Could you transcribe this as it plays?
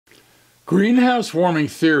Greenhouse warming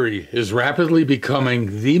theory is rapidly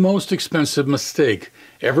becoming the most expensive mistake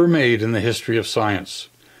ever made in the history of science.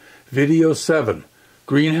 Video 7.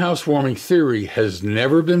 Greenhouse warming theory has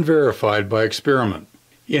never been verified by experiment.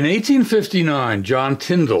 In 1859, John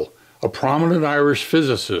Tyndall, a prominent Irish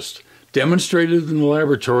physicist, demonstrated in the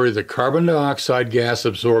laboratory that carbon dioxide gas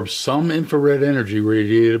absorbs some infrared energy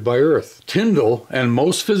radiated by Earth. Tyndall and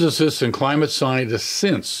most physicists and climate scientists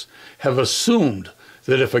since have assumed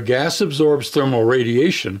that if a gas absorbs thermal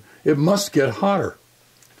radiation, it must get hotter.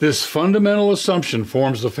 This fundamental assumption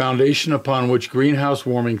forms the foundation upon which greenhouse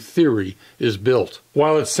warming theory is built.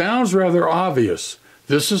 While it sounds rather obvious,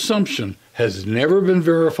 this assumption has never been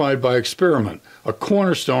verified by experiment, a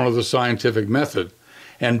cornerstone of the scientific method,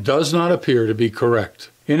 and does not appear to be correct.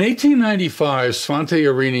 In 1895, Svante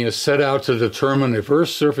Arrhenius set out to determine if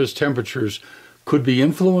Earth's surface temperatures could be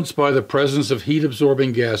influenced by the presence of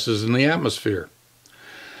heat-absorbing gases in the atmosphere.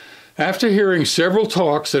 After hearing several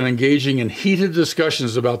talks and engaging in heated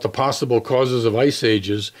discussions about the possible causes of ice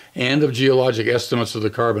ages and of geologic estimates of the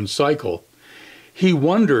carbon cycle, he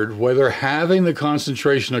wondered whether having the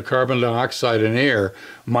concentration of carbon dioxide in air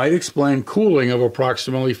might explain cooling of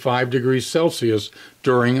approximately 5 degrees Celsius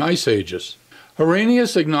during ice ages.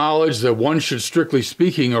 Arrhenius acknowledged that one should, strictly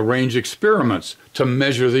speaking, arrange experiments to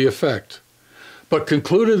measure the effect, but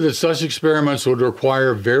concluded that such experiments would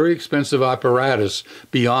require very expensive apparatus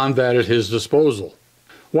beyond that at his disposal.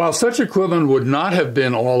 While such equipment would not have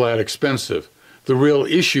been all that expensive, the real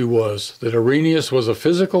issue was that Arrhenius was a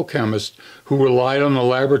physical chemist who relied on the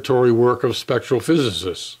laboratory work of spectral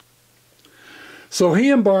physicists. So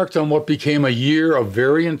he embarked on what became a year of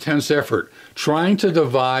very intense effort, trying to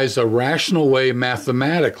devise a rational way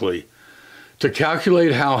mathematically to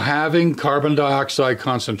calculate how having carbon dioxide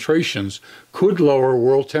concentrations could lower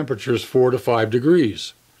world temperatures 4 to 5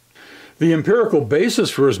 degrees. The empirical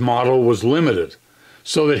basis for his model was limited,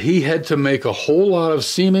 so that he had to make a whole lot of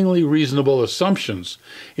seemingly reasonable assumptions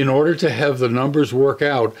in order to have the numbers work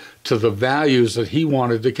out to the values that he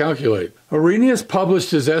wanted to calculate. Arrhenius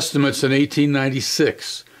published his estimates in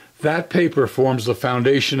 1896. That paper forms the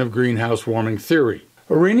foundation of greenhouse warming theory.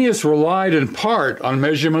 Arrhenius relied in part on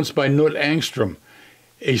measurements by Knut Ångström,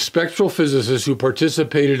 a spectral physicist who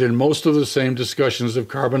participated in most of the same discussions of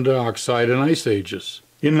carbon dioxide and ice ages.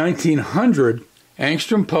 In 1900,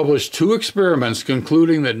 Ångström published 2 experiments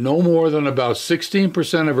concluding that no more than about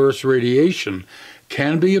 16% of Earth's radiation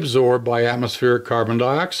can be absorbed by atmospheric carbon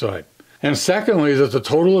dioxide. And secondly, that the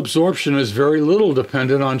total absorption is very little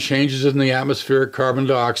dependent on changes in the atmospheric carbon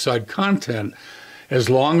dioxide content, as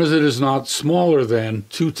long as it is not smaller than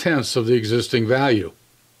 2/10 of the existing value.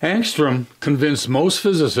 Ångström convinced most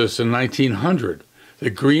physicists in 1900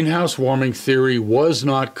 that greenhouse warming theory was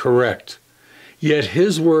not correct. Yet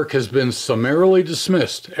his work has been summarily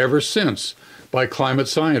dismissed ever since by climate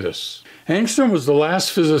scientists. Ångström was the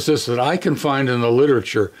last physicist that I can find in the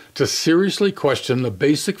literature to seriously question the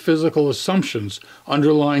basic physical assumptions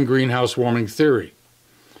underlying greenhouse warming theory.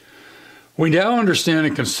 We now understand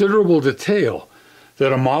in considerable detail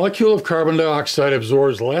that a molecule of carbon dioxide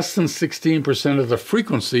absorbs less than 16% of the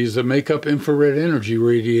frequencies that make up infrared energy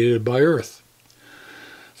radiated by Earth.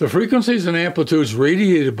 The frequencies and amplitudes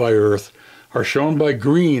radiated by Earth are shown by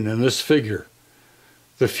green in this figure.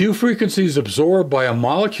 The few frequencies absorbed by a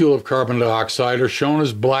molecule of carbon dioxide are shown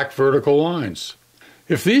as black vertical lines.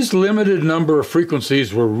 If these limited number of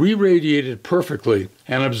frequencies were re-radiated perfectly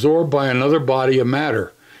and absorbed by another body of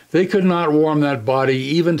matter, they could not warm that body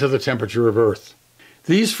even to the temperature of Earth.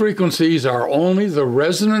 These frequencies are only the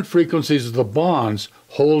resonant frequencies of the bonds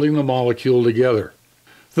holding the molecule together.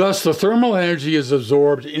 Thus, the thermal energy is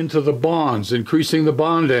absorbed into the bonds, increasing the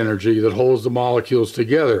bond energy that holds the molecules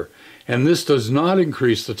together, and this does not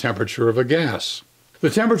increase the temperature of a gas. The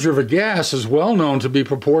temperature of a gas is well known to be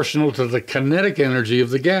proportional to the kinetic energy of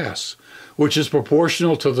the gas, which is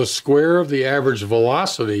proportional to the square of the average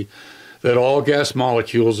velocity that all gas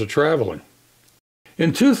molecules are traveling.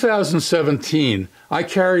 In 2017, I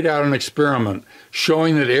carried out an experiment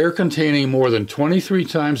showing that air containing more than 23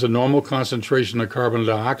 times the normal concentration of carbon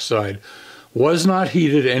dioxide was not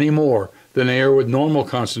heated any more than air with normal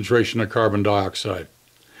concentration of carbon dioxide.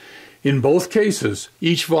 In both cases,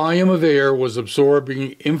 each volume of air was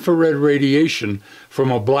absorbing infrared radiation from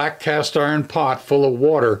a black cast iron pot full of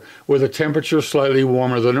water with a temperature slightly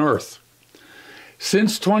warmer than Earth.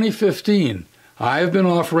 Since 2015, I have been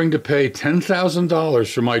offering to pay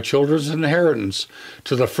 $10,000 for my children's inheritance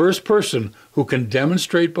to the first person who can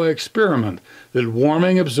demonstrate by experiment that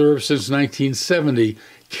warming observed since 1970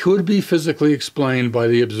 could be physically explained by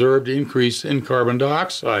the observed increase in carbon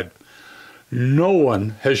dioxide. No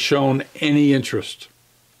one has shown any interest.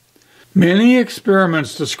 Many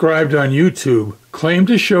experiments described on YouTube claim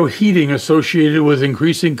to show heating associated with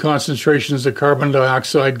increasing concentrations of carbon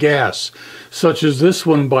dioxide gas, such as this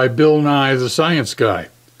one by Bill Nye the Science Guy.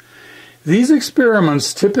 These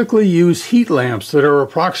experiments typically use heat lamps that are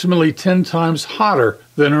approximately 10 times hotter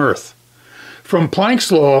than Earth. From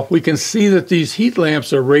Planck's law, we can see that these heat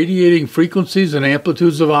lamps are radiating frequencies and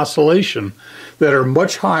amplitudes of oscillation that are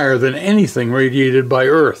much higher than anything radiated by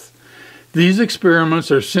Earth. These experiments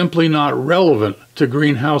are simply not relevant to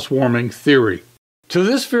greenhouse warming theory. To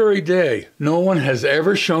this very day, no one has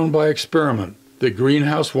ever shown by experiment that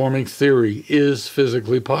greenhouse warming theory is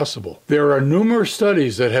physically possible. There are numerous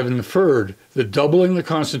studies that have inferred that doubling the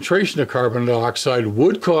concentration of carbon dioxide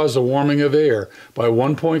would cause a warming of air by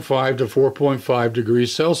 1.5 to 4.5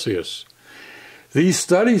 degrees Celsius. These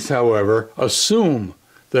studies, however, assume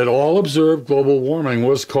that all observed global warming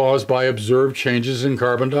was caused by observed changes in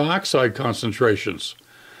carbon dioxide concentrations.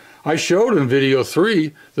 I showed in video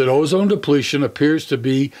 3 that ozone depletion appears to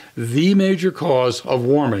be the major cause of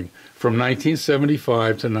warming from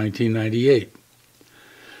 1975 to 1998.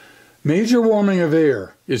 Major warming of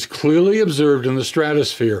air is clearly observed in the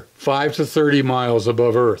stratosphere 5 to 30 miles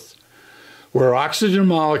above Earth, where oxygen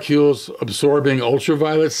molecules absorbing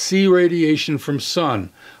ultraviolet C radiation from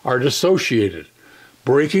sun are dissociated,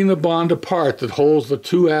 breaking the bond apart that holds the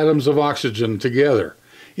two atoms of oxygen together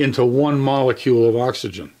into one molecule of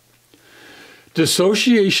oxygen.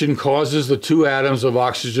 Dissociation causes the two atoms of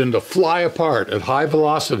oxygen to fly apart at high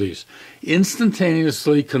velocities,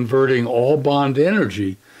 instantaneously converting all bond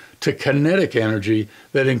energy to kinetic energy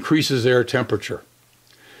that increases air temperature.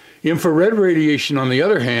 Infrared radiation, on the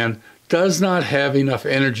other hand, does not have enough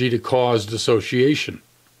energy to cause dissociation.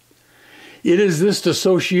 It is this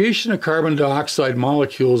dissociation of carbon dioxide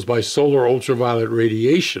molecules by solar ultraviolet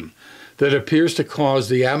radiation that appears to cause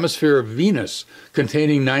the atmosphere of Venus,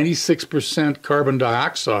 containing 96% carbon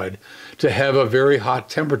dioxide, to have a very hot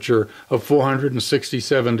temperature of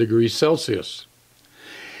 467 degrees Celsius.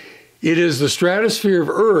 It is the stratosphere of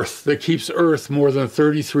Earth that keeps Earth more than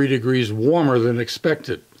 33 degrees warmer than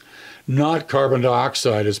expected, not carbon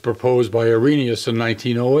dioxide as proposed by Arrhenius in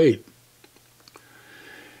 1908.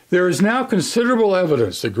 There is now considerable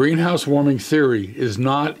evidence that greenhouse warming theory is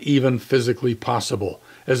not even physically possible,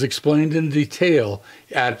 as explained in detail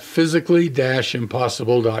at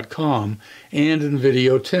physically-impossible.com and in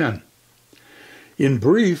video 10. In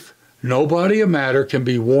brief, no body of matter can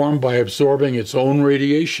be warmed by absorbing its own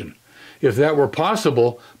radiation. If that were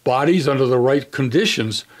possible, bodies under the right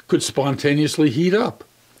conditions could spontaneously heat up.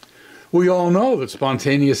 We all know that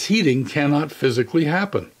spontaneous heating cannot physically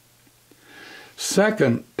happen.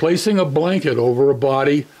 Second, placing a blanket over a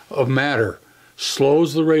body of matter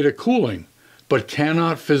slows the rate of cooling, but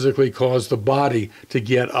cannot physically cause the body to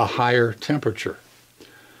get a higher temperature.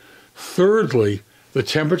 Thirdly, the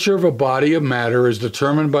temperature of a body of matter is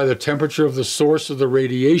determined by the temperature of the source of the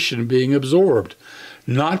radiation being absorbed,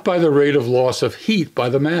 not by the rate of loss of heat by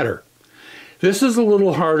the matter. This is a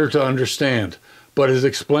little harder to understand, but is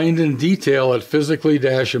explained in detail at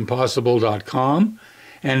physically-impossible.com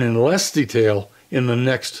and in less detail in the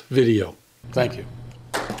next video. Thank you.